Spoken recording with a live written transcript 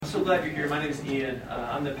so glad you're here. My name is Ian.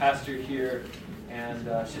 I'm the pastor here, and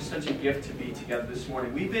it's just such a gift to be together this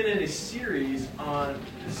morning. We've been in a series on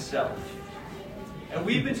the self, and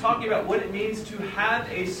we've been talking about what it means to have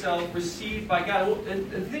a self received by God.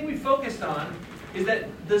 And the thing we focused on is that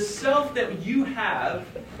the self that you have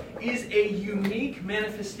is a unique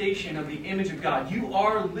manifestation of the image of God. You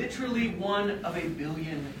are literally one of a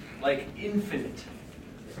billion, like infinite.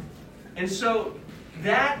 And so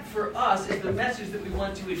that, for us, is the message that we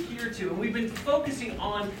want to adhere to. And we've been focusing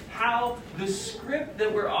on how the script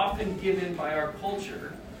that we're often given by our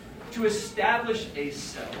culture to establish a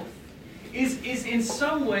self is in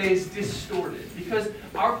some ways distorted. Because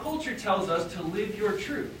our culture tells us to live your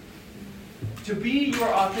truth, to be your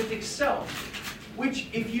authentic self. Which,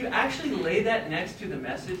 if you actually lay that next to the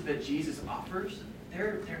message that Jesus offers,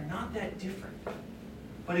 they're not that different.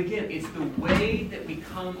 But again, it's the way that we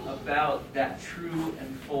come about that true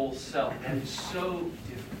and full self that is so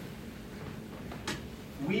different.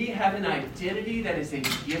 We have an identity that is a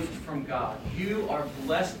gift from God. You are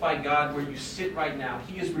blessed by God where you sit right now.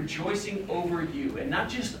 He is rejoicing over you, and not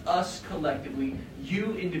just us collectively,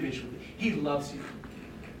 you individually. He loves you.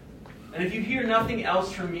 And if you hear nothing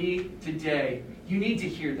else from me today, you need to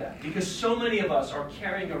hear that, because so many of us are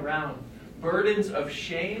carrying around burdens of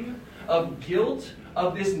shame, of guilt,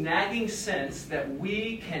 of this nagging sense that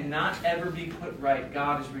we cannot ever be put right.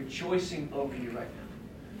 God is rejoicing over you right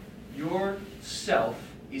now. Your self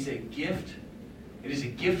is a gift. It is a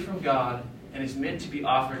gift from God, and is meant to be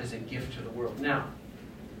offered as a gift to the world. Now,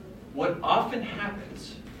 what often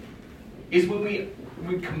happens is when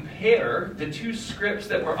we compare the two scripts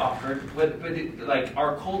that were offered, like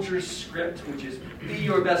our culture's script, which is be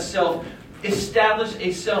your best self, establish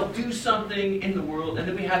a self, do something in the world, and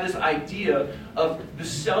then we have this idea of the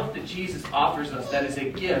self that Jesus offers us that is a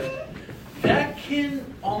gift, that can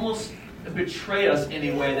almost betray us in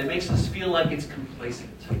a way that makes us feel like it's complacent.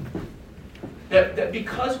 That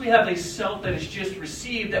because we have a self that is just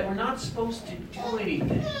received, that we're not supposed to do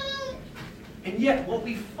anything. And yet what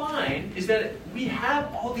we find is that we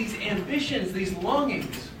have all these ambitions, these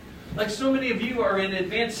longings. Like so many of you are in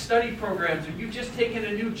advanced study programs, or you've just taken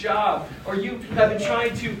a new job, or you have been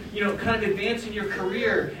trying to, kind of advance in your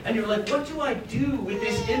career, and you're like, what do I do with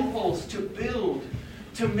this impulse to build,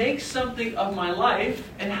 to make something of my life,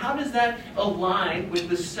 and how does that align with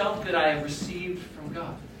the self that I have received from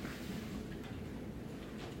God?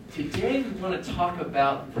 Today we want to talk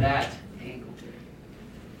about that angle.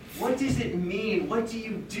 What does it mean? What do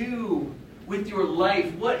you do with your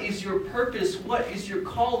life? What is your purpose? What is your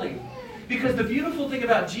calling? Because the beautiful thing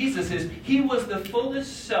about Jesus is he was the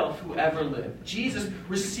fullest self who ever lived. Jesus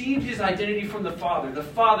received his identity from the Father. The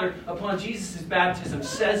Father, upon Jesus' baptism,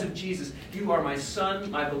 says of Jesus, "You are my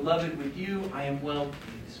Son, my beloved, with you I am well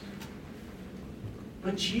pleased."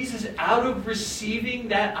 But Jesus, out of receiving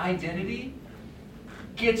that identity,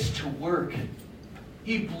 gets to work.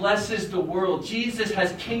 He blesses the world. Jesus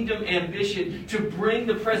has kingdom ambition to bring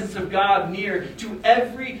the presence of God near to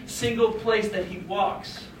every single place that he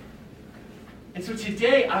walks. And so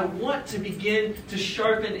today I want to begin to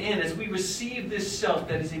sharpen in as we receive this self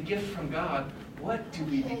that is a gift from God. What do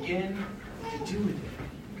we begin to do with it?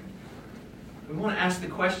 We want to ask the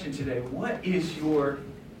question today, what is your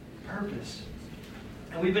purpose?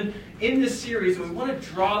 And we've been in this series, and we want to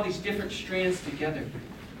draw these different strands together.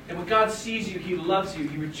 And when God sees you, he loves you.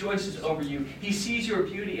 He rejoices over you. He sees your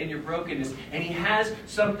beauty and your brokenness. And he has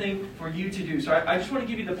something for you to do. So I just want to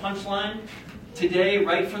give you the punchline today,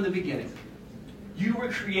 right from the beginning. You were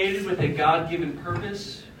created with a God-given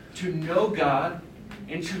purpose to know God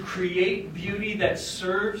and to create beauty that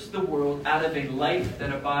serves the world out of a life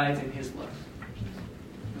that abides in his love.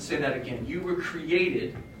 Let's say that again. You were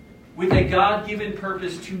created with a God-given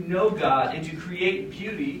purpose to know God and to create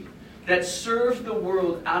beauty that serves the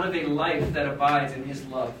world out of a life that abides in his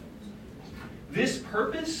love. This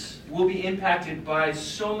purpose will be impacted by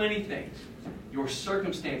so many things. Your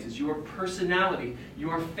circumstances, your personality,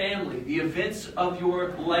 your family, the events of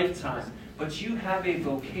your lifetime. But you have a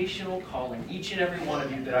vocational calling, each and every one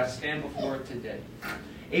of you that I stand before today.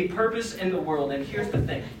 A purpose in the world. And here's the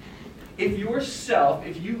thing. If you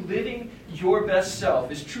living your best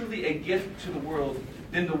self is truly a gift to the world,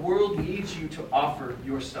 then the world needs you to offer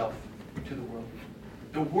yourself to the world.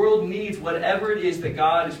 The world needs whatever it is that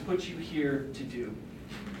God has put you here to do.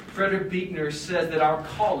 Frederick Buechner says that our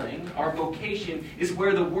calling, our vocation, is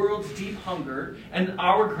where the world's deep hunger and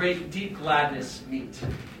our great deep gladness meet.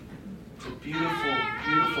 It's a beautiful,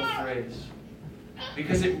 beautiful phrase.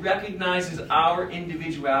 Because it recognizes our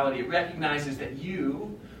individuality. It recognizes that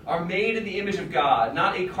you are made in the image of God,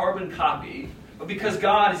 not a carbon copy, but because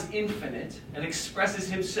God is infinite and expresses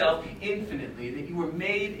himself infinitely, that you were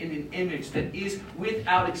made in an image that is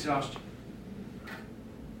without exhaustion,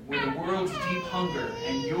 where the world's deep hunger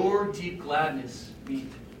and your deep gladness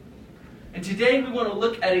meet. And today we want to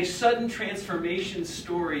look at a sudden transformation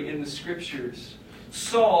story in the Scriptures.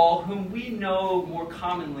 Saul, whom we know more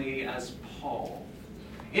commonly as Paul,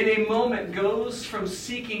 in a moment goes from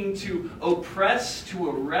seeking to oppress to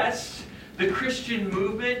arrest the Christian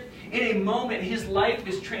movement. In a moment, his life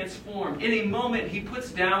is transformed. In a moment, he puts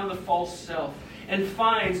down the false self and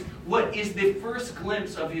finds what is the first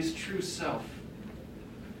glimpse of his true self.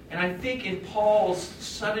 And I think in Paul's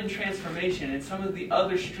sudden transformation and some of the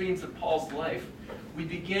other streams of Paul's life, we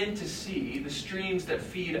begin to see the streams that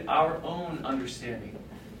feed our own understanding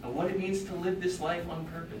of what it means to live this life on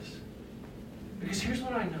purpose. Because here's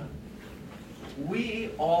what I know.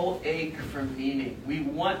 We all ache for meaning. We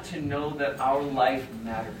want to know that our life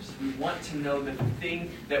matters. We want to know that the thing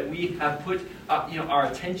that we have put our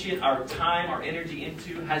attention, our time, our energy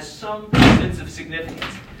into has some sense of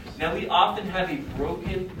significance. Now, we often have a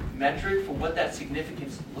broken metric for what that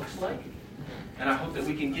significance looks like. And I hope that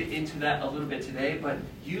we can get into that a little bit today. But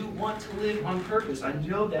you want to live on purpose. I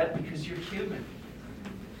know that because you're human.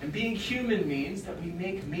 And being human means that we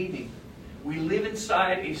make meaning. We live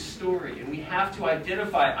inside a story, and we have to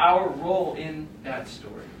identify our role in that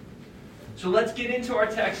story. So let's get into our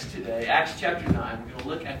text today, Acts chapter 9. We're going to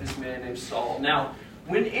look at this man named Saul. Now,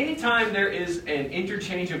 anytime there is an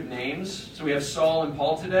interchange of names, so we have Saul and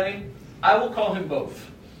Paul today, I will call him both.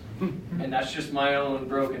 And that's just my own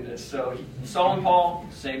brokenness. So Saul and Paul,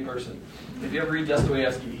 same person. If you ever read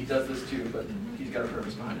Dostoevsky, he does this too, but he's got a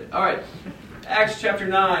purpose behind it. All right, Acts chapter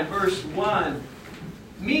 9, verse 1.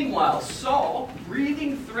 Meanwhile, Saul,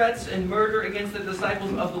 breathing threats and murder against the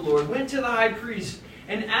disciples of the Lord, went to the high priest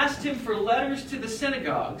and asked him for letters to the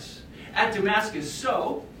synagogues at Damascus,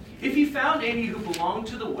 so, if he found any who belonged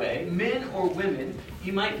to the way, men or women,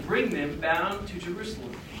 he might bring them bound to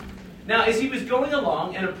Jerusalem. Now, as he was going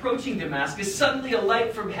along and approaching Damascus, suddenly a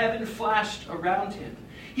light from heaven flashed around him.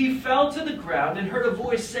 He fell to the ground and heard a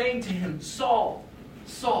voice saying to him, Saul,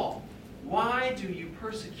 Saul, why do you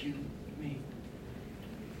persecute me?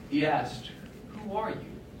 He asked, who are you,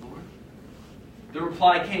 Lord? The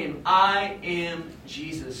reply came, I am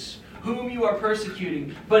Jesus, whom you are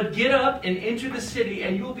persecuting. But get up and enter the city,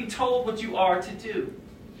 and you will be told what you are to do.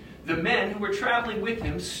 The men who were traveling with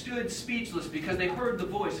him stood speechless because they heard the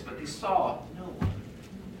voice, but they saw no one.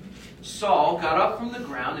 Saul got up from the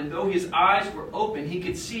ground, and though his eyes were open, he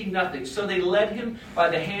could see nothing. So they led him by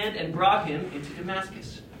the hand and brought him into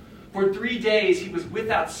Damascus. For 3 days he was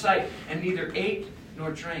without sight and neither ate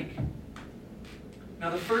nor drank. Now,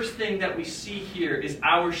 the first thing that we see here is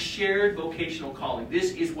our shared vocational calling.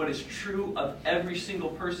 This is what is true of every single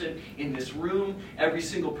person in this room, every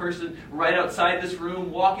single person right outside this room,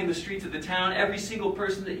 walking the streets of the town, every single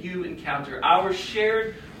person that you encounter. Our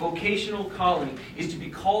shared vocational calling is to be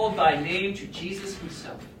called by name to Jesus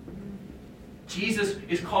himself. Jesus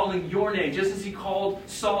is calling your name, just as he called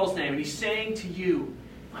Saul's name, and he's saying to you,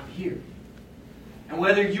 I'm here. And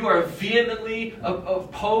whether you are vehemently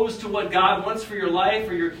opposed to what God wants for your life,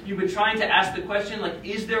 or you've been trying to ask the question, like,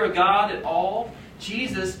 is there a God at all?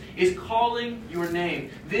 Jesus is calling your name.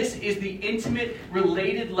 This is the intimate,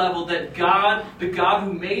 related level that God, the God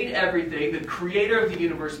who made everything, the creator of the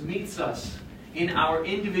universe, meets us in our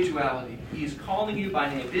individuality. He is calling you by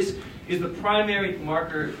name. This is the primary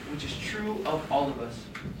marker, which is true of all of us.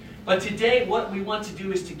 But today, what we want to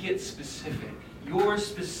do is to get specific. Your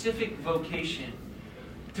specific vocation.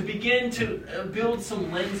 To begin to build some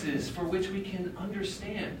lenses for which we can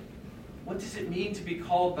understand what does it mean to be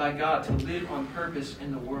called by God to live on purpose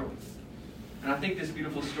in the world. And I think this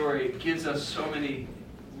beautiful story gives us so many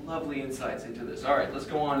lovely insights into this. All right, let's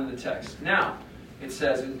go on in the text. Now, it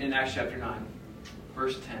says in Acts chapter 9,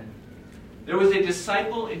 verse 10, there was a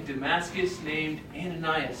disciple in Damascus named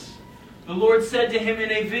Ananias. The Lord said to him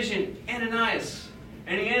in a vision, Ananias.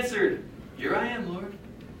 And he answered, Here I am, Lord.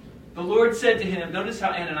 The Lord said to him, notice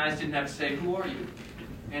how Ananias didn't have to say, who are you?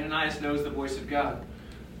 Ananias knows the voice of God.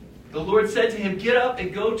 The Lord said to him, get up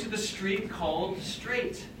and go to the street called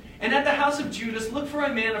Straight. And at the house of Judas, look for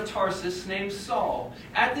a man of Tarsus named Saul.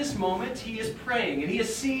 At this moment, he is praying, and he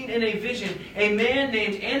has seen in a vision a man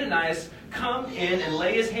named Ananias come in and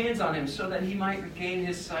lay his hands on him so that he might regain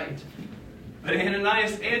his sight. But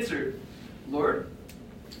Ananias answered, Lord,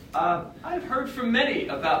 I've heard from many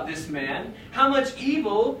about this man, how much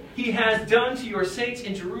evil he has done to your saints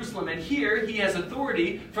in Jerusalem, and here he has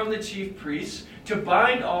authority from the chief priests to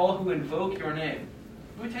bind all who invoke your name.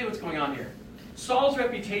 Let me tell you what's going on here. Saul's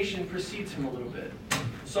reputation precedes him a little bit.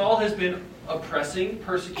 Saul has been oppressing,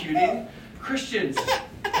 persecuting Christians.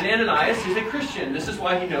 And Ananias is a Christian. This is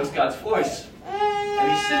why he knows God's voice.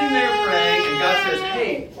 And he's sitting there praying, and God says,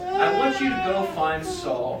 hey, I want you to go find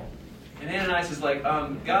Saul. And Ananias is like,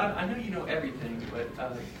 God, I know you know everything, but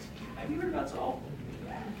have you heard about Saul?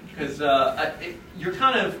 Because you're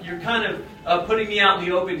kind of putting me out in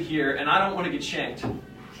the open here, and I don't want to get shanked.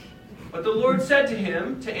 But the Lord said to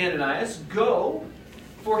him, to Ananias, go,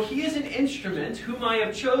 for he is an instrument whom I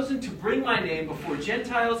have chosen to bring my name before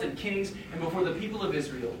Gentiles and kings and before the people of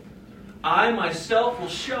Israel. I myself will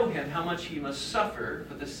show him how much he must suffer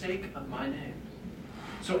for the sake of my name.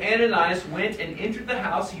 So Ananias went and entered the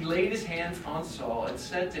house. He laid his hands on Saul and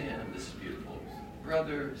said to him, this is beautiful,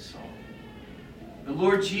 brother Saul, the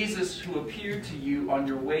Lord Jesus, who appeared to you on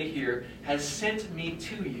your way here, has sent me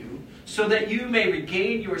to you so that you may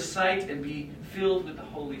regain your sight and be filled with the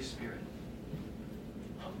Holy Spirit.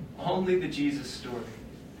 Only the Jesus story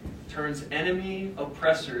turns enemy,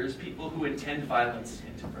 oppressors, people who intend violence,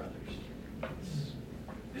 into brothers.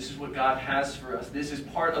 This is what God has for us. This is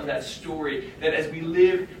part of that story that as we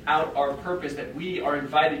live out our purpose, that we are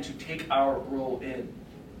invited to take our role in.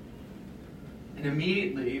 And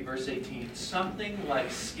immediately, verse 18, something like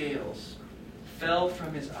scales fell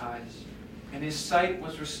from his eyes, and his sight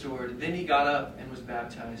was restored. Then he got up and was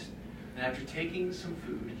baptized. And after taking some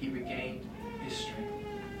food, he regained his strength.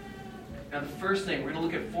 Now the first thing, we're going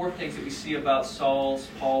to look at 4 things that we see about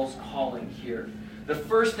Paul's calling here. The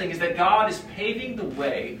first thing is that God is paving the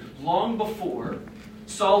way long before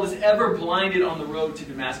Saul is ever blinded on the road to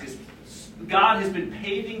Damascus. God has been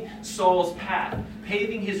paving Saul's path,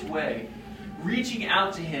 paving his way, reaching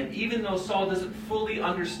out to him, even though Saul doesn't fully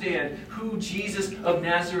understand who Jesus of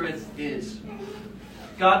Nazareth is.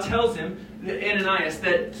 God tells him, Ananias,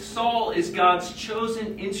 that Saul is God's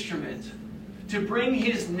chosen instrument to bring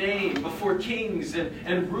his name before kings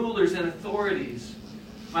and rulers and authorities.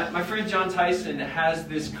 My friend John Tyson has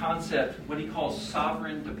this concept, what he calls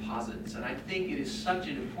sovereign deposits, and I think it is such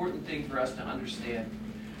an important thing for us to understand.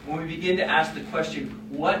 When we begin to ask the question,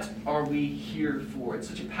 what are we here for? It's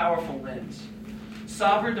such a powerful lens.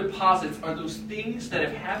 Sovereign deposits are those things that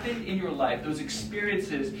have happened in your life, those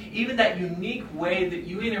experiences, even that unique way that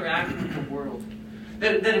you interact with the world,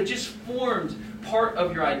 that have just formed part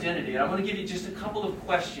of your identity. And I want to give you just a couple of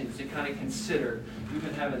questions to kind of consider. We've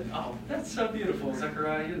been having, oh, that's so beautiful,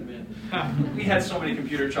 Zechariah, you're the man. We had so many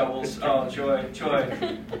computer troubles. Oh, Joy.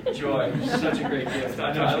 Such a great gift.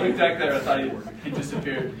 I know, I looked back there, I thought he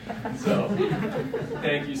disappeared. So,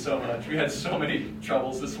 thank you so much. We had so many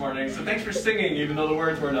troubles this morning. So thanks for singing, even though the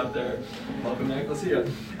words weren't up there. Welcome to Ecclesia.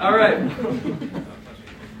 All right.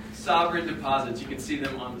 Sovereign deposits, you can see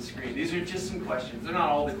them on the screen. These are just some questions. They're not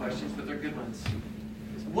all the questions, but they're good ones.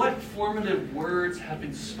 What formative words have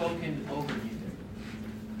been spoken over you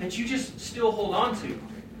that you just still hold on to?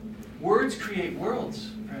 Words create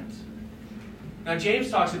worlds, friends. Now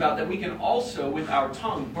James talks about that we can also, with our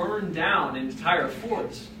tongue, burn down entire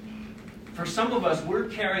forts. For some of us, we're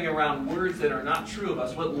carrying around words that are not true of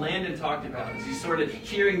us. What Landon talked about is he's sort of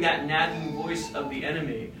hearing that nagging voice of the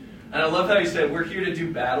enemy. And I love how he said, we're here to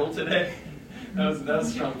do battle today. That was a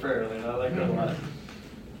strong prayer, Landon. I like that a lot.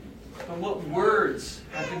 But what words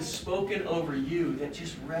have been spoken over you that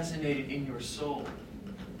just resonated in your soul?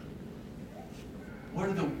 What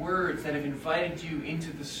are the words that have invited you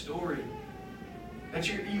into the story? That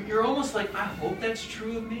you're almost like, I hope that's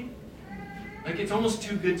true of me. Like it's almost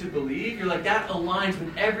too good to believe. You're like, that aligns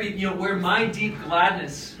with where my deep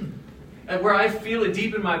gladness, and where I feel it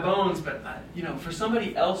deep in my bones, but for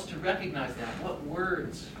somebody else to recognize that, what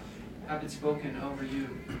words have been spoken over you?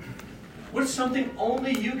 What's something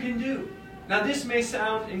only you can do? Now this may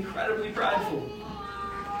sound incredibly prideful,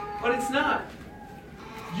 but it's not.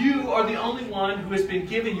 You are the only one who has been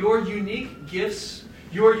given your unique gifts,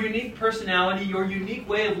 your unique personality, your unique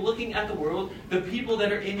way of looking at the world, the people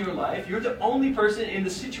that are in your life. You're the only person in the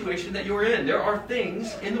situation that you're in. There are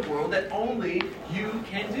things in the world that only you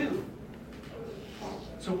can do.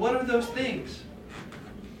 So what are those things?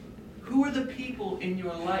 Who are the people in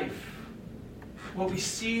your life? What we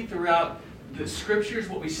see throughout the scriptures,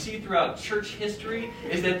 what we see throughout church history,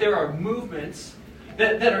 is that there are movements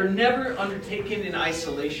that are never undertaken in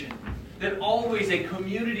isolation, that always a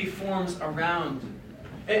community forms around.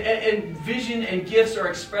 And vision and gifts are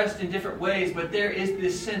expressed in different ways, but there is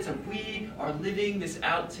this sense of we are living this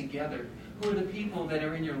out together. Who are the people that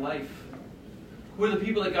are in your life? Who are the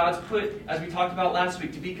people that God's put, as we talked about last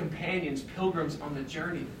week, to be companions, pilgrims on the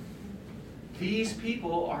journey? These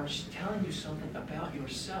people are telling you something about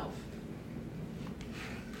yourself.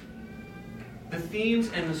 The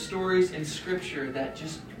themes and the stories in Scripture that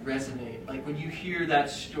just resonate. Like when you hear that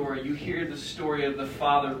story, you hear the story of the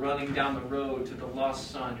father running down the road to the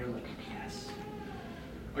lost son, you're like, yes.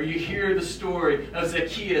 Or you hear the story of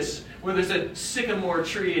Zacchaeus where there's a sycamore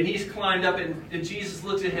tree and he's climbed up and Jesus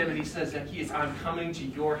looks at him and he says, Zacchaeus, I'm coming to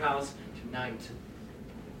your house tonight.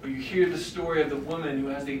 Or you hear the story of the woman who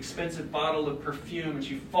has the expensive bottle of perfume and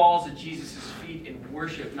she falls at Jesus' feet in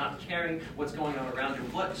worship, not caring what's going on around her.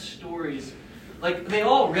 What stories? Like, they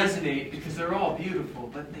all resonate because they're all beautiful,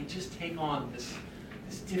 but they just take on this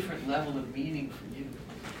different level of meaning for you.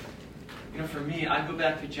 You know, for me, I go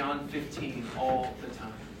back to John 15 all the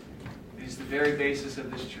time. It is the very basis of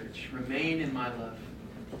this church. Remain in my love,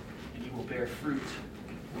 and you will bear fruit.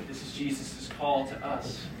 This is Jesus' call to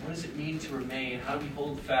us. What does it mean to remain? How do we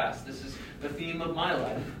hold fast? This is the theme of my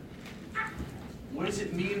life. What does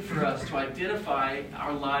it mean for us to identify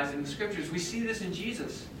our lives in the Scriptures? We see this in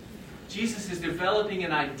Jesus. Jesus is developing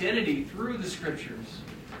an identity through the Scriptures.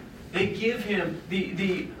 They give him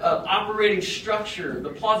the operating structure, the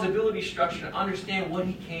plausibility structure to understand what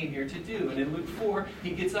he came here to do. And in Luke 4,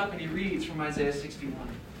 he gets up and he reads from Isaiah 61.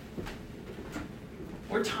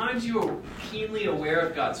 Were times you were keenly aware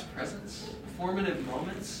of God's presence, formative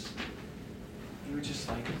moments, you were just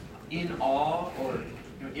like in awe or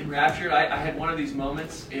enraptured. I had one of these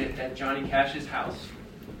moments at Johnny Cash's house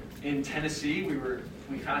in Tennessee.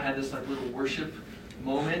 We kind of had this like little worship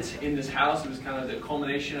moment in this house. It was kind of the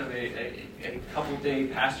culmination of a couple-day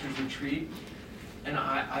pastor's retreat. And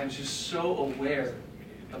I was just so aware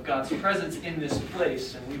of God's presence in this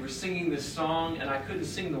place. And we were singing this song, and I couldn't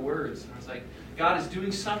sing the words. And I was like, God is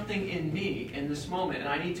doing something in me in this moment, and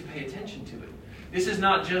I need to pay attention to it. This is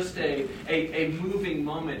not just a moving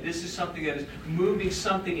moment. This is something that is moving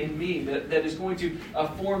something in me that is going to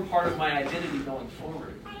form part of my identity going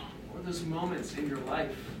forward. What are those moments in your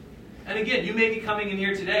life? And again, you may be coming in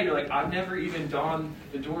here today, you're like, I've never even dawned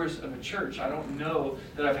the doors of a church. I don't know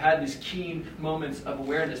that I've had these keen moments of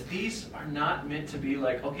awareness. These are not meant to be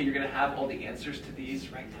like, okay, you're going to have all the answers to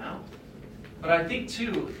these right now. But I think,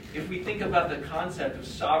 too, if we think about the concept of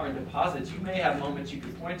sovereign deposits, you may have moments you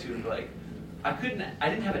could point to and be like, I didn't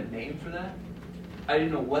have a name for that. I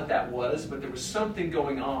didn't know what that was, but there was something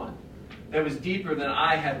going on that was deeper than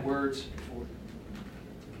I had words for.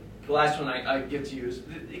 The last one I give to you is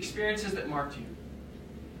the experiences that marked you.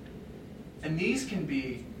 And these can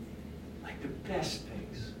be like the best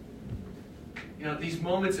things. You know, these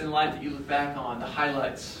moments in life that you look back on, the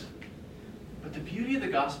highlights. But the beauty of the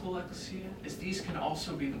gospel, Ecclesia, is these can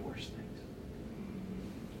also be the worst things.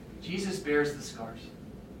 Jesus bears the scars.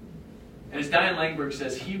 And as Diane Langberg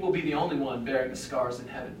says, he will be the only one bearing the scars in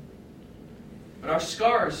heaven. But our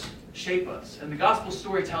scars shape us. And the gospel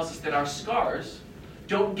story tells us that our scars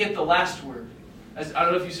don't get the last word. I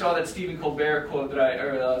don't know if you saw that Stephen Colbert quote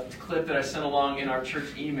clip that I sent along in our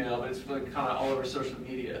church email, but it's like kind of all over social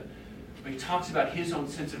media. But he talks about his own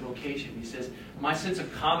sense of vocation. He says, my sense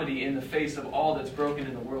of comedy in the face of all that's broken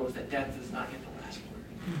in the world is that death does not get the last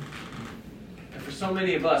word. And for so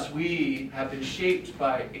many of us, we have been shaped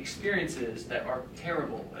by experiences that are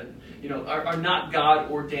terrible and are not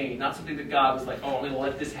God ordained, not something that God was like, oh, I'm going to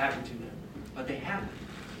let this happen to them. But they happen.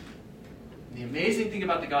 And the amazing thing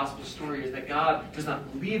about the gospel story is that God does not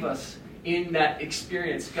leave us in that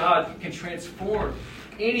experience. God can transform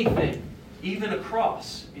anything, even a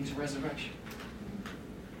cross, into resurrection.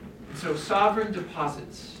 And so sovereign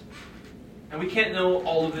deposits. And we can't know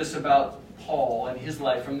all of this about Paul and his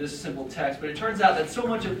life from this simple text, but it turns out that so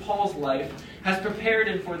much of Paul's life has prepared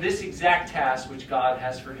him for this exact task which God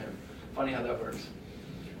has for him. Funny how that works.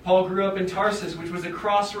 Paul grew up in Tarsus, which was a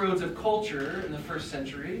crossroads of culture in the first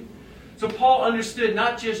century. So Paul understood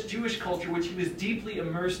not just Jewish culture, which he was deeply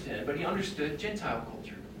immersed in, but he understood Gentile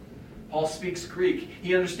culture. Paul speaks Greek.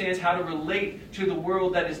 He understands how to relate to the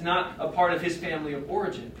world that is not a part of his family of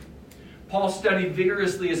origin. Paul studied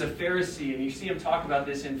vigorously as a Pharisee, and you see him talk about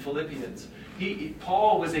this in Philippians.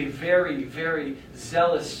 Paul was a very, very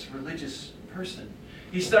zealous religious person.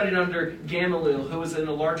 He studied under Gamaliel, who was in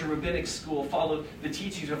a larger rabbinic school, followed the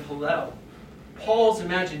teachings of Hillel. Paul's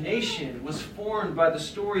imagination was formed by the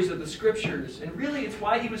stories of the Scriptures, and really it's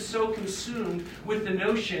why he was so consumed with the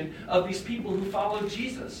notion of these people who followed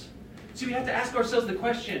Jesus. So we have to ask ourselves the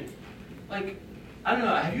question, like, I don't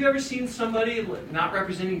know, have you ever seen somebody not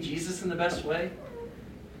representing Jesus in the best way?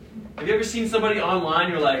 Have you ever seen somebody online,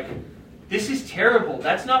 you're like, this is terrible.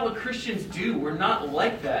 That's not what Christians do. We're not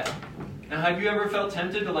like that. Now, have you ever felt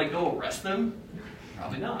tempted to go arrest them?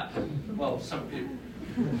 Probably not. Well, some of you.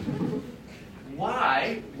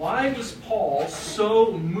 Why was Paul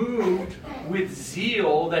so moved with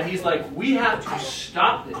zeal that he's like, we have to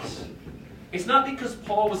stop this? It's not because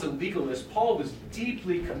Paul was a legalist. Paul was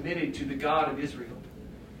deeply committed to the God of Israel.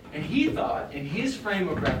 And he thought, in his frame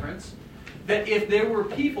of reference, that if there were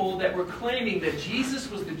people that were claiming that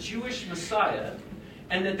Jesus was the Jewish Messiah,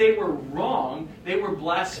 and that they were wrong, they were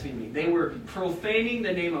blaspheming. They were profaning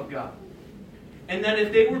the name of God. And that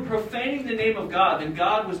if they were profaning the name of God, then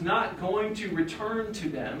God was not going to return to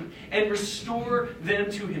them and restore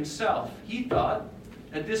them to himself. He thought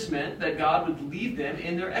that this meant that God would leave them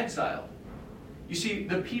in their exile. You see,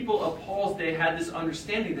 the people of Paul's day had this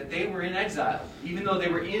understanding that they were in exile. Even though they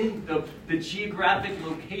were in the geographic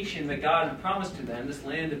location that God had promised to them, this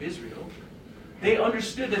land of Israel, they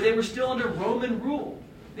understood that they were still under Roman rule.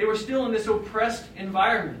 They were still in this oppressed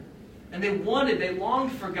environment. And they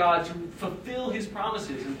longed for God to fulfill his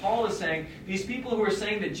promises. And Paul is saying, these people who are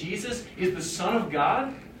saying that Jesus is the Son of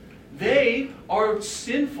God, they are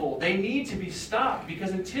sinful. They need to be stopped.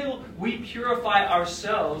 Because until we purify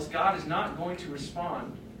ourselves, God is not going to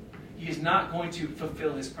respond. He is not going to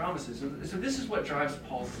fulfill his promises. So this is what drives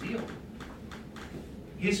Paul's zeal.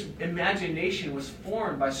 His imagination was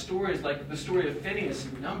formed by stories like the story of Phineas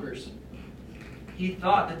and Numbers. He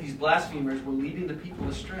thought that these blasphemers were leading the people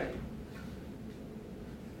astray.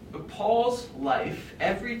 But Paul's life,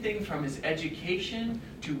 everything from his education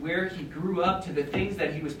to where he grew up to the things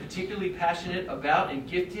that he was particularly passionate about and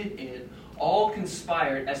gifted in, all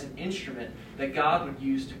conspired as an instrument that God would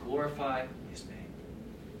use to glorify his name.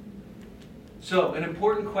 So, an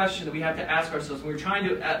important question that we have to ask ourselves when we're trying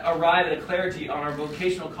to arrive at a clarity on our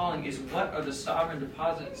vocational calling is, what are the sovereign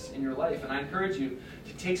deposits in your life? And I encourage you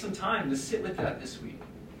to take some time to sit with that this week.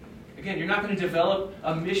 Again, you're not going to develop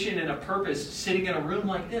a mission and a purpose sitting in a room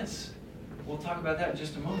like this. We'll talk about that in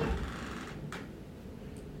just a moment.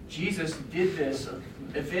 Jesus did this.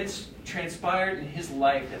 Events transpired in his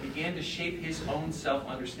life that began to shape his own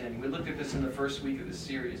self-understanding. We looked at this in the first week of this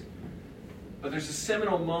series. But there's a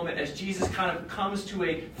seminal moment as Jesus kind of comes to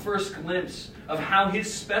a first glimpse of how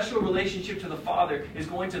his special relationship to the Father is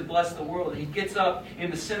going to bless the world. And he gets up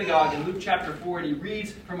in the synagogue in Luke chapter 4 and he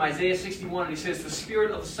reads from Isaiah 61 and he says, "The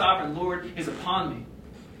Spirit of the Sovereign Lord is upon me.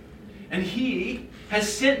 And he has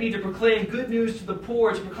sent me to proclaim good news to the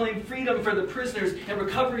poor, to proclaim freedom for the prisoners and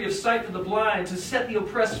recovery of sight for the blind, to set the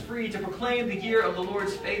oppressed free, to proclaim the year of the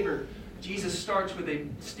Lord's favor." Jesus starts with a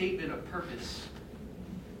statement of purpose.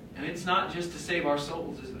 And it's not just to save our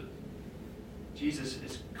souls, is it? Jesus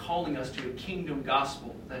is calling us to a kingdom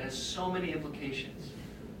gospel that has so many implications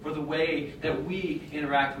for the way that we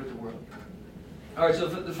interact with the world. All right, so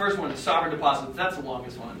the first one is sovereign deposits. That's the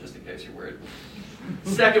longest one, just in case you're worried.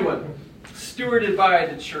 Second one, stewarded by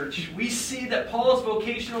the church. We see that Paul's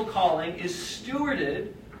vocational calling is stewarded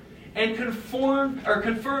and confirmed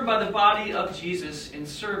by the body of Jesus in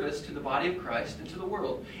service to the body of Christ and to the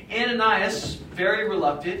world. Ananias, very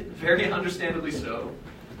reluctant, very understandably so,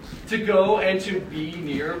 to go and to be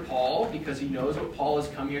near Paul because he knows what Paul has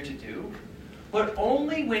come here to do. But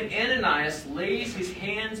only when Ananias lays his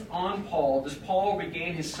hands on Paul does Paul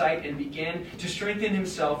regain his sight and begin to strengthen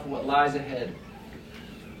himself for what lies ahead.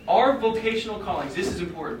 Our vocational callings, this is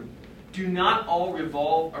important, do not all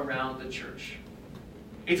revolve around the church.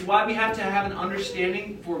 It's why we have to have an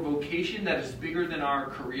understanding for vocation that is bigger than our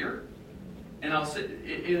career. And I'll say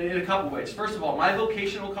in a couple ways. First of all, my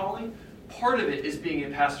vocational calling, part of it is being a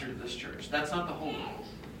pastor to this church. That's not the whole goal.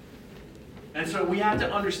 And so we have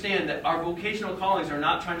to understand that our vocational callings are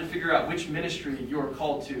not trying to figure out which ministry you're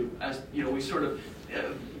called to. As you know, we sort of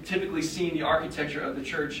typically see in the architecture of the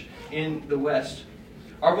church in the West.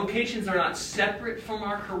 Our vocations are not separate from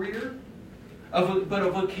our career. But a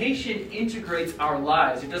vocation integrates our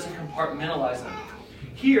lives. It doesn't compartmentalize them.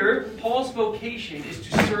 Here, Paul's vocation is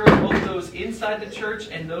to serve both those inside the church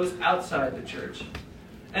and those outside the church.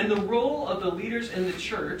 And the role of the leaders in the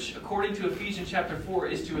church, according to Ephesians chapter 4,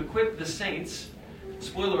 is to equip the saints.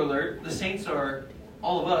 Spoiler alert, the saints are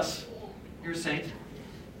all of us. You're a saint.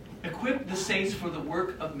 Equip the saints for the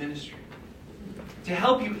work of ministry. To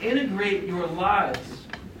help you integrate your lives.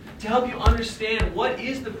 To help you understand what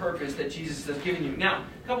is the purpose that Jesus has given you. Now,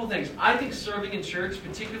 a couple things. I think serving in church,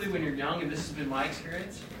 particularly when you're young, and this has been my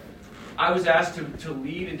experience, I was asked to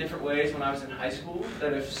lead in different ways when I was in high school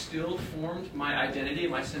that have still formed my identity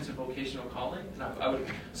and my sense of vocational calling. And I would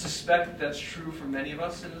suspect that's true for many of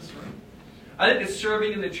us in this room. I think that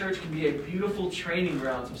serving in the church can be a beautiful training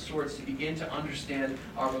ground of sorts to begin to understand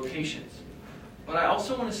our vocations. But I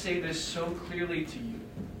also want to say this so clearly to you.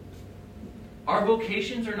 Our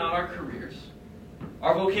vocations are not our careers.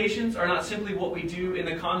 Our vocations are not simply what we do in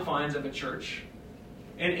the confines of a church,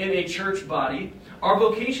 in a church body. Our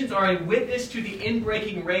vocations are a witness to the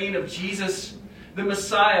inbreaking reign of Jesus the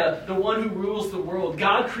Messiah, the one who rules the world.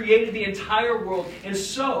 God created the entire world. And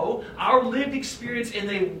so, our lived experience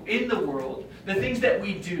in the world, the things that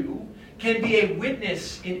we do, can be a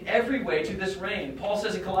witness in every way to this reign. Paul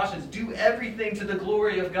says in Colossians, do everything to the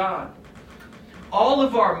glory of God. All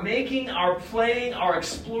of our making, our playing, our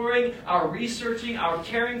exploring, our researching, our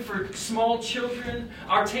caring for small children,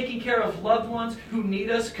 our taking care of loved ones who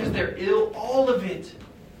need us because they're ill, all of it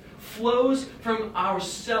flows from our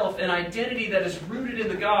self, an identity that is rooted in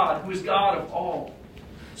the God who is God of all.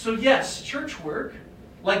 So yes, church work,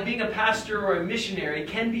 like being a pastor or a missionary,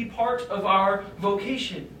 can be part of our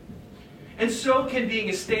vocation. And so can being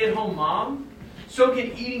a stay-at-home mom. So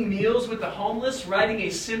can eating meals with the homeless, writing a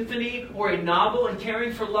symphony or a novel, and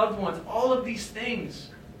caring for loved ones. All of these things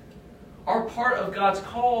are part of God's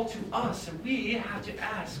call to us. And we have to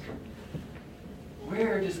ask,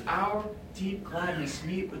 where does our deep gladness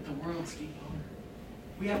meet with the world's deep hunger?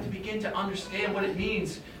 We have to begin to understand what it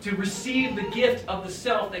means to receive the gift of the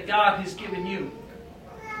self that God has given you.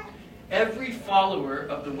 Every follower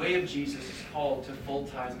of the way of Jesus is called to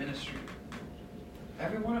full-time ministry.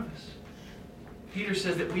 Every one of us. Peter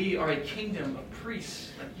says that we are a kingdom of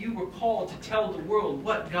priests. Like you were called to tell the world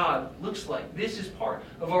what God looks like. This is part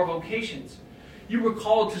of our vocations. You were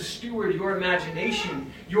called to steward your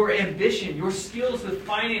imagination, your ambition, your skills with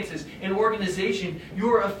finances and organization,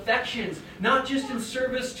 your affections, not just in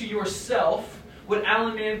service to yourself, what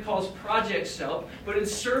Alan Mann calls project self, but in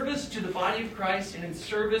service to the body of Christ and in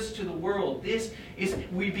service to the world.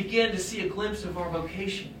 We begin to see a glimpse of our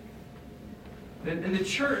vocation. And the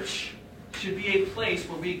church should be a place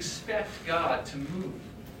where we expect God to move.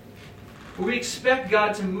 Where we expect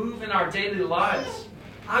God to move in our daily lives.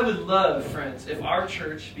 I would love, friends, if our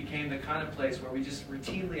church became the kind of place where we just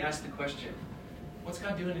routinely ask the question, what's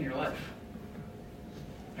God doing in your life?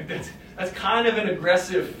 Like that's kind of an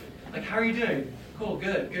aggressive, like, how are you doing? Cool,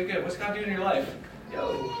 good. What's God doing in your life?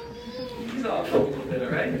 Yo, he's off a little bit, all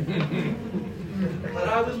right? But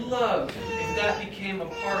I would love if that became a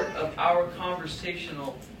part of our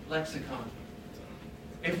conversational lexicon.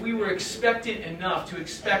 If we were expectant enough to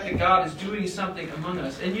expect that God is doing something among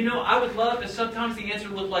us. And I would love if sometimes the answer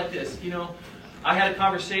looked like this. I had a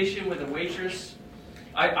conversation with a waitress.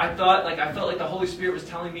 I felt like the Holy Spirit was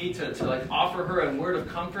telling me to offer her a word of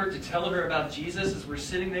comfort, to tell her about Jesus as we're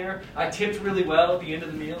sitting there. I tipped really well at the end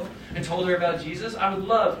of the meal and told her about Jesus. I would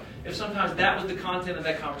love if sometimes that was the content of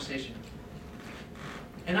that conversation.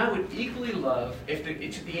 And I would equally love if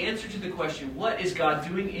the answer to the question, what is God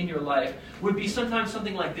doing in your life, would be sometimes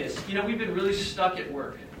something like this. We've been really stuck at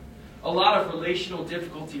work. A lot of relational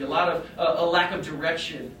difficulty, a lot of a lack of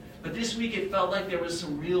direction. But this week it felt like there was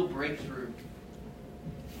some real breakthrough.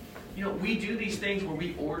 We do these things where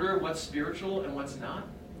we order what's spiritual and what's not.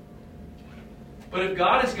 But if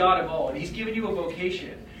God is God of all, and He's given you a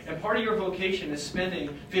vocation, and part of your vocation is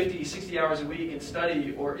spending 50, 60 hours a week in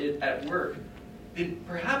study or at work, then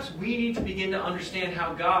perhaps we need to begin to understand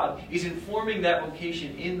how God is informing that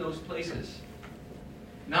vocation in those places.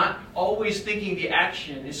 Not always thinking the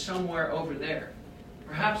action is somewhere over there.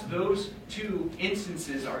 Perhaps those two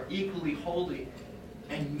instances are equally holy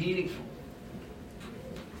and meaningful.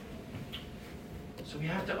 So we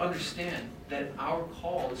have to understand that our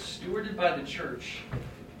call is stewarded by the church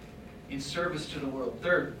in service to the world.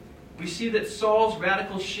 Third, we see that Saul's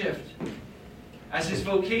radical shift as his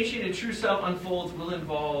vocation and true self unfolds will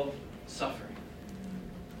involve suffering.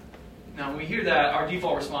 Now, when we hear that, our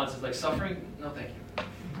default response is like, suffering? No, thank you.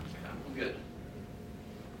 I'm good.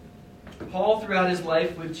 Paul, throughout his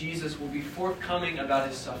life with Jesus, will be forthcoming about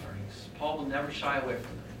his sufferings. Paul will never shy away from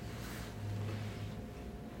them.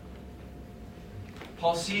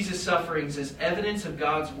 Paul sees his sufferings as evidence of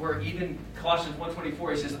God's work. Even Colossians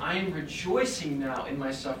 1:24, he says, I am rejoicing now in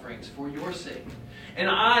my sufferings for your sake. And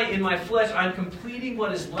I, in my flesh, I am completing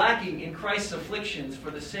what is lacking in Christ's afflictions for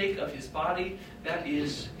the sake of His body, that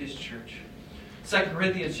is His church. 2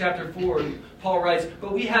 Corinthians chapter 4, Paul writes,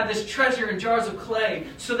 but we have this treasure in jars of clay,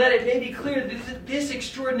 so that it may be clear that this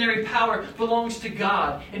extraordinary power belongs to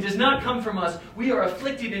God and does not come from us. We are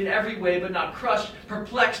afflicted in every way, but not crushed,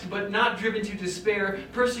 perplexed, but not driven to despair,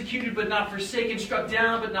 persecuted, but not forsaken, struck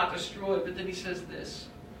down, but not destroyed. But then he says this,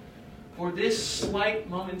 for this slight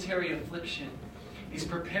momentary affliction is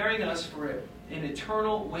preparing us for an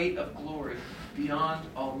eternal weight of glory beyond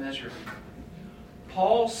all measure.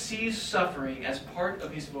 Paul sees suffering as part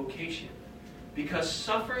of his vocation because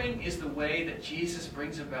suffering is the way that Jesus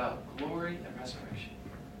brings about glory and resurrection.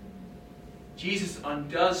 Jesus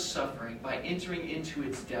undoes suffering by entering into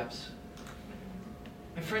its depths.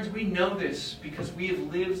 And friends, we know this because we have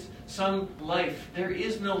lived some life. There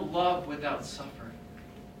is no love without suffering.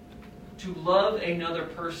 to love another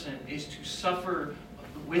person is to suffer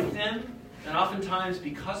with them, and oftentimes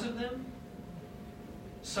because of them.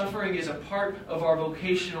 Suffering is a part of our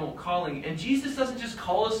vocational calling. And Jesus doesn't just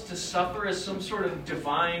call us to suffer as some sort of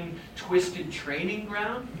divine, twisted training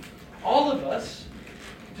ground. All of us,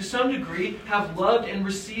 to some degree, have loved and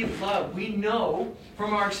received love. We know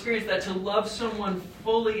from our experience that to love someone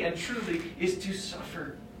fully and truly is to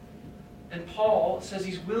suffer. And Paul says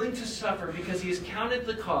he's willing to suffer because he has counted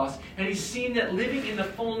the cost, and he's seen that living in the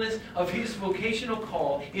fullness of his vocational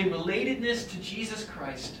call, in relatedness to Jesus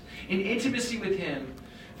Christ, in intimacy with him,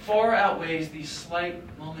 far outweighs these slight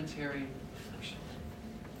momentary afflictions.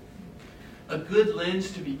 A good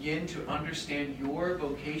lens to begin to understand your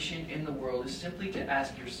vocation in the world is simply to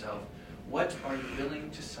ask yourself, what are you willing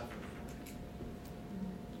to suffer for?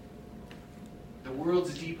 The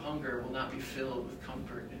world's deep hunger will not be filled with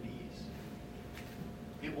comfort and ease.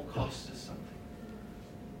 It will cost us something.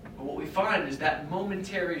 But what we find is that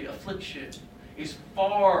momentary affliction is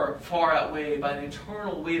far, far outweighed by the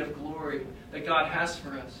eternal weight of glory that God has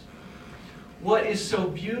for us. What is so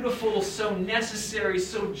beautiful, so necessary,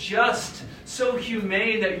 so just, so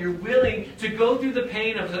humane that you're willing to go through the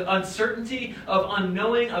pain of the uncertainty, of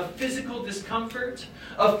unknowing, of physical discomfort,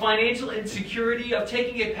 of financial insecurity, of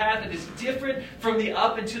taking a path that is different from the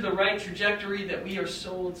up and to the right trajectory that we are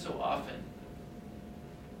sold so often.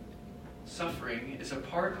 Suffering is a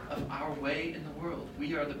part of our way in the world.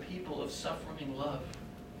 We are the people of suffering love.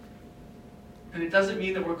 And it doesn't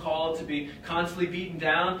mean that we're called to be constantly beaten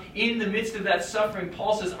down. In the midst of that suffering,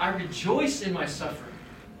 Paul says, I rejoice in my suffering.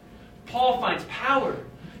 Paul finds power.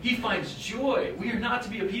 He finds joy. We are not to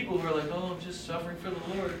be a people who are like, oh, I'm just suffering for the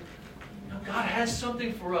Lord. No, God has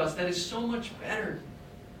something for us that is so much better.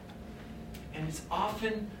 And it's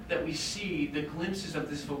often that we see the glimpses of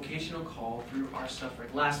this vocational call through our suffering.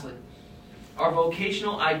 Lastly, our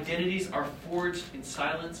vocational identities are forged in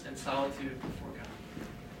silence and solitude before God.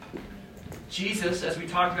 Jesus, as we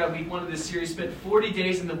talked about week 1 of this series, spent 40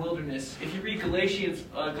 days in the wilderness. If you read Galatians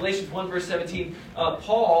 1 verse 17,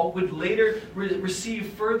 Paul would later receive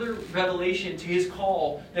further revelation to his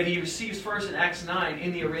call that he receives first in Acts 9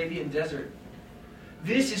 in the Arabian desert.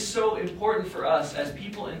 This is so important for us as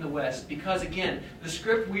people in the West because, again, the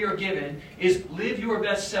script we are given is live your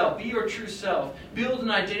best self, be your true self, build an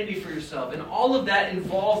identity for yourself. And all of that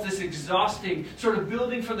involves this exhausting sort of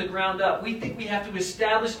building from the ground up. We think we have to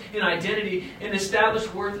establish an identity and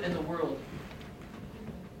establish worth in the world.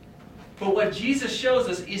 But what Jesus shows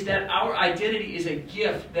us is that our identity is a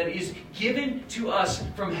gift that is given to us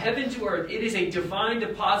from heaven to earth. It is a divine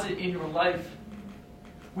deposit in your life.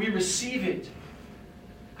 We receive it.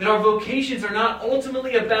 That our vocations are not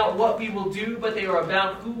ultimately about what we will do, but they are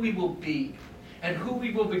about who we will be and who we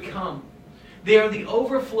will become. They are the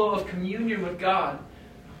overflow of communion with God.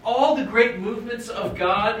 All the great movements of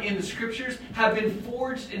God in the Scriptures have been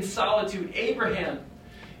forged in solitude. Abraham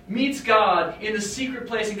meets God in the secret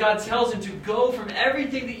place, and God tells him to go from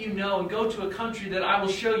everything that you know and go to a country that I will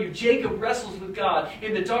show you. Jacob wrestles with God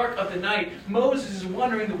in the dark of the night. Moses is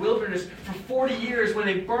wandering the wilderness for 40 years when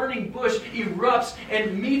a burning bush erupts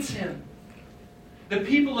and meets him. The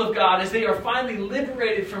people of God, as they are finally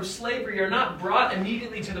liberated from slavery, are not brought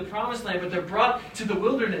immediately to the promised land, but they're brought to the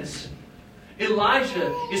wilderness.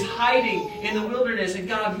 Elijah is hiding in the wilderness, and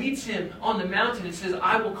God meets him on the mountain and says,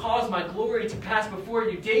 I will cause my glory to pass before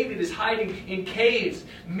you. David is hiding in caves.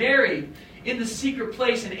 Mary, in the secret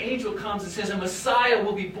place, an angel comes and says, a Messiah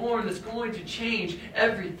will be born that's going to change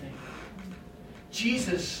everything.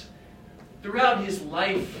 Jesus, throughout his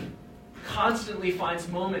life, constantly finds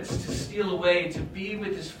moments to steal away, to be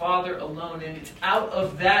with his Father alone. And it's out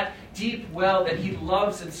of that deep well that he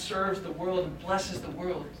loves and serves the world and blesses the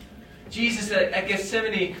world. Jesus at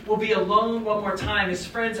Gethsemane will be alone one more time. His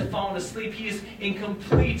friends have fallen asleep. He is in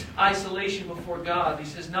complete isolation before God. He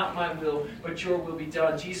says, not my will, but your will be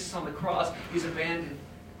done. Jesus on the cross is abandoned.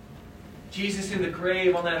 Jesus in the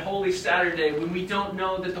grave on that Holy Saturday when we don't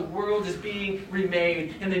know that the world is being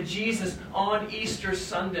remade. And then Jesus on Easter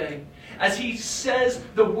Sunday, as he says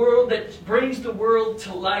the word that brings the world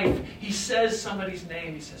to life, he says somebody's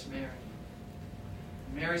name. He says Mary.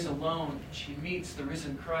 Mary's alone. She meets the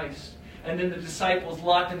risen Christ. And then the disciples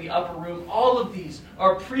locked in the upper room. All of these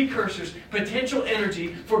are precursors, potential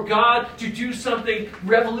energy for God to do something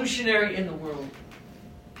revolutionary in the world.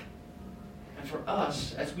 And for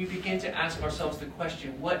us, as we begin to ask ourselves the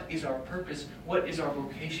question, what is our purpose? What is our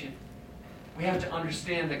vocation? We have to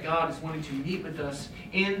understand that God is wanting to meet with us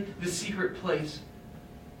in the secret place.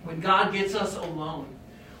 When God gets us alone,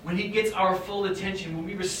 when he gets our full attention, when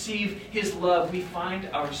we receive his love, we find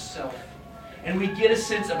ourselves. and we get a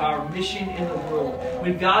sense of our mission in the world.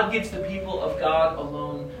 When God gets the people of God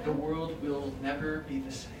alone, the world will never be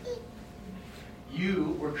the same.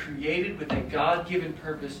 You were created with a God-given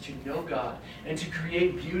purpose to know God and to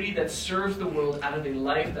create beauty that serves the world out of a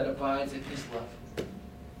life that abides in His love.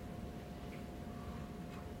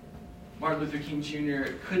 Martin Luther King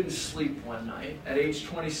Jr. couldn't sleep one night. At age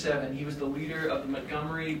 27, he was the leader of the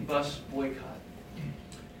Montgomery bus boycott.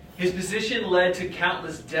 His position led to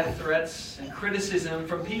countless death threats and criticism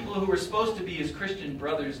from people who were supposed to be his Christian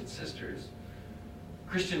brothers and sisters.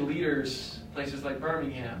 Christian leaders, places like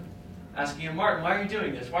Birmingham, asking him, Martin, why are you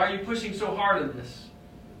doing this? Why are you pushing so hard on this?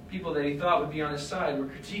 People that he thought would be on his side were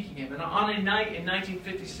critiquing him. And on a night in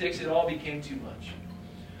 1956, it all became too much.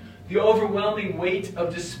 The overwhelming weight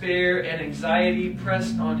of despair and anxiety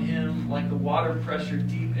pressed on him like the water pressure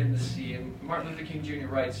deep in the sea. And Martin Luther King Jr.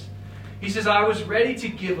 writes, he says, I was ready to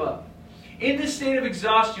give up. In this state of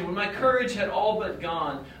exhaustion, when my courage had all but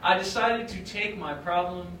gone, I decided to take my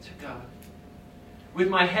problem to God. With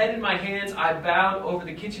my head in my hands, I bowed over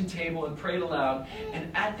the kitchen table and prayed aloud.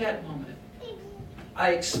 And at that moment,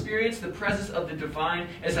 I experienced the presence of the divine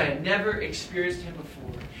as I had never experienced Him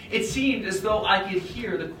before. It seemed as though I could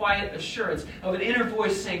hear the quiet assurance of an inner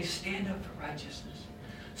voice saying, stand up for righteousness.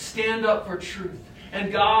 Stand up for truth.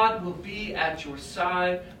 And God will be at your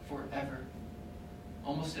side forever.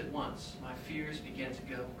 Almost at once, my fears began to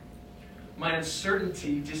go. My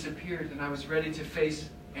uncertainty disappeared, and I was ready to face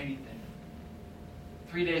anything.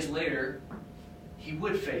 3 days later, he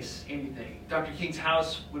would face anything. Dr. King's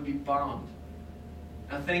house would be bombed.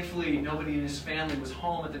 Now, thankfully, nobody in his family was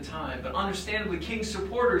home at the time, but understandably, King's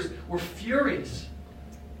supporters were furious.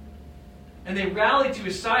 And they rallied to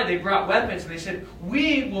his side. They brought weapons, and they said,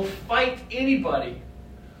 we will fight anybody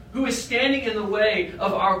who is standing in the way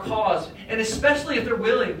of our cause, and especially if they're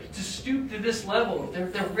willing to stoop to this level.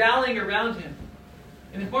 They're rallying around him.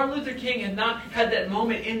 And if Martin Luther King had not had that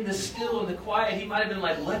moment in the still and the quiet, he might have been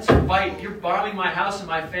like, let's fight. You're bombing my house and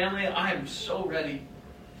my family. I am so ready.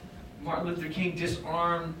 Martin Luther King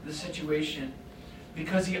disarmed the situation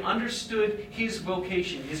because he understood his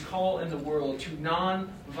vocation, his call in the world to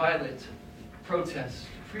non-violent protest,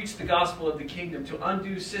 to preach the gospel of the kingdom, to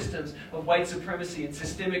undo systems of white supremacy and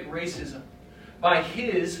systemic racism by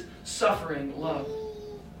his suffering love.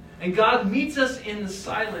 And God meets us in the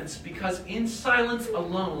silence because in silence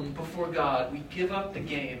alone before God, we give up the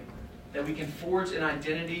game that we can forge an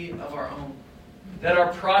identity of our own. That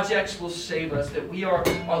our projects will save us, that we are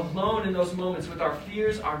alone in those moments with our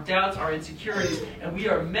fears, our doubts, our insecurities, and we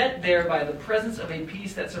are met there by the presence of a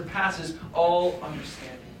peace that surpasses all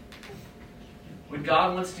understanding. When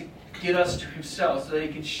God wants to get us to Himself so that He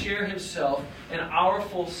can share Himself and our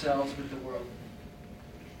full selves with the world.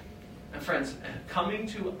 And friends, coming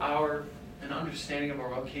to an understanding of our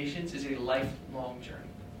vocations is a lifelong journey.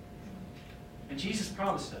 And Jesus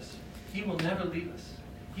promised us He will never leave us.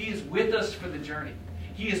 He is with us for the journey.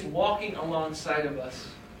 He is walking alongside of us.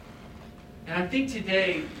 And I think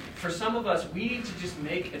today, for some of us, we need to just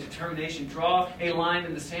make a determination, draw a line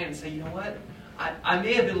in the sand and say, you know what? I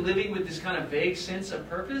may have been living with this kind of vague sense of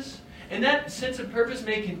purpose, and that sense of purpose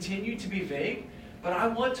may continue to be vague, but I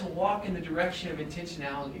want to walk in the direction of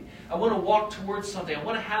intentionality. I want to walk towards something. I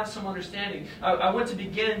want to have some understanding. I want to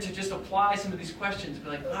begin to just apply some of these questions and be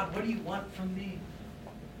like, God, what do you want from me?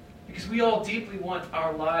 Because we all deeply want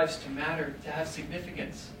our lives to matter, to have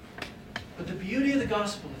significance. But the beauty of the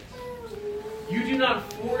gospel is, you do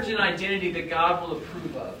not forge an identity that God will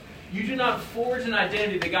approve of. You do not forge an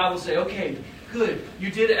identity that God will say, okay, good, you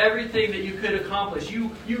did everything that you could accomplish. You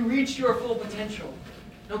reached your full potential.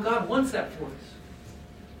 No, God wants that for us.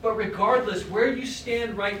 But regardless, where you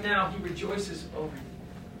stand right now, He rejoices over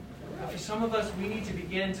you. Now, for some of us, we need to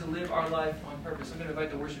begin to live our life on purpose. I'm going to invite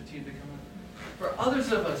the worship team to come up. For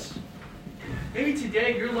others of us, maybe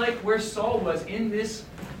today you're like where Saul was in this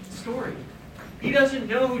story. He doesn't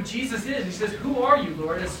know who Jesus is. He says, who are you,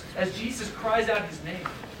 Lord? As Jesus cries out His name.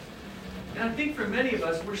 And I think for many of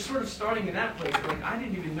us, we're sort of starting in that place. Like, I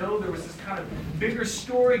didn't even know there was this kind of bigger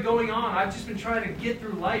story going on. I've just been trying to get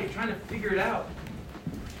through life, trying to figure it out.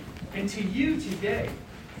 And to you today,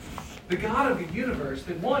 the God of the universe,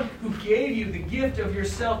 the one who gave you the gift of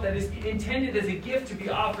yourself that is intended as a gift to be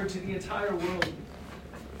offered to the entire world,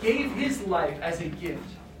 gave His life as a gift.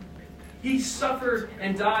 He suffered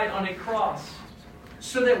and died on a cross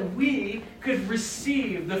so that we could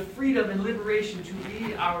receive the freedom and liberation to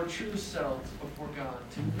be our true selves before God,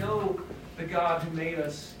 to know the God who made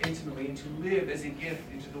us intimately, and to live as a gift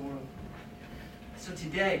into the world. So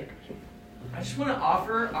today, I just want to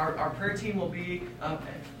offer, our prayer team will be, where are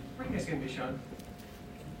you guys going to be, Sean?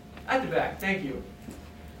 At the back, thank you.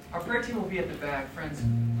 Our prayer team will be at the back, friends.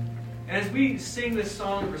 And as we sing this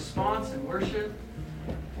song of response and worship,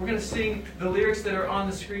 we're going to sing the lyrics that are on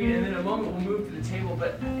the screen, and in a moment we'll move to the table.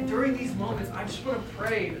 But during these moments, I just want to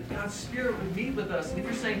pray that God's Spirit would meet with us. And if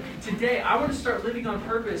you're saying, today, I want to start living on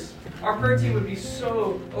purpose, our prayer team would be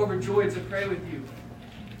so overjoyed to pray with you.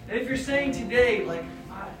 And if you're saying today, like,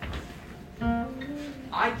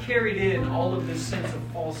 I carried in all of this sense of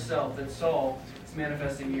false self that Saul is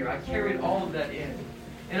manifesting here. I carried all of that in.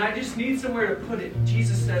 And I just need somewhere to put it.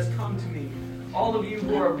 Jesus says, come to me. All of you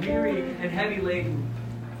who are weary and heavy laden,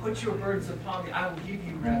 put your burdens upon me. I will give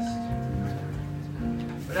you rest.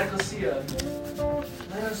 But Ecclesia,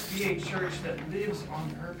 let us be a church that lives on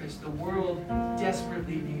purpose. The world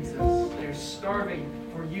desperately needs us. They're starving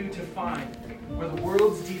for you to find where the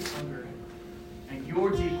world's deep hunger and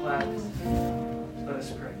your deep gladness. Let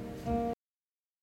us pray.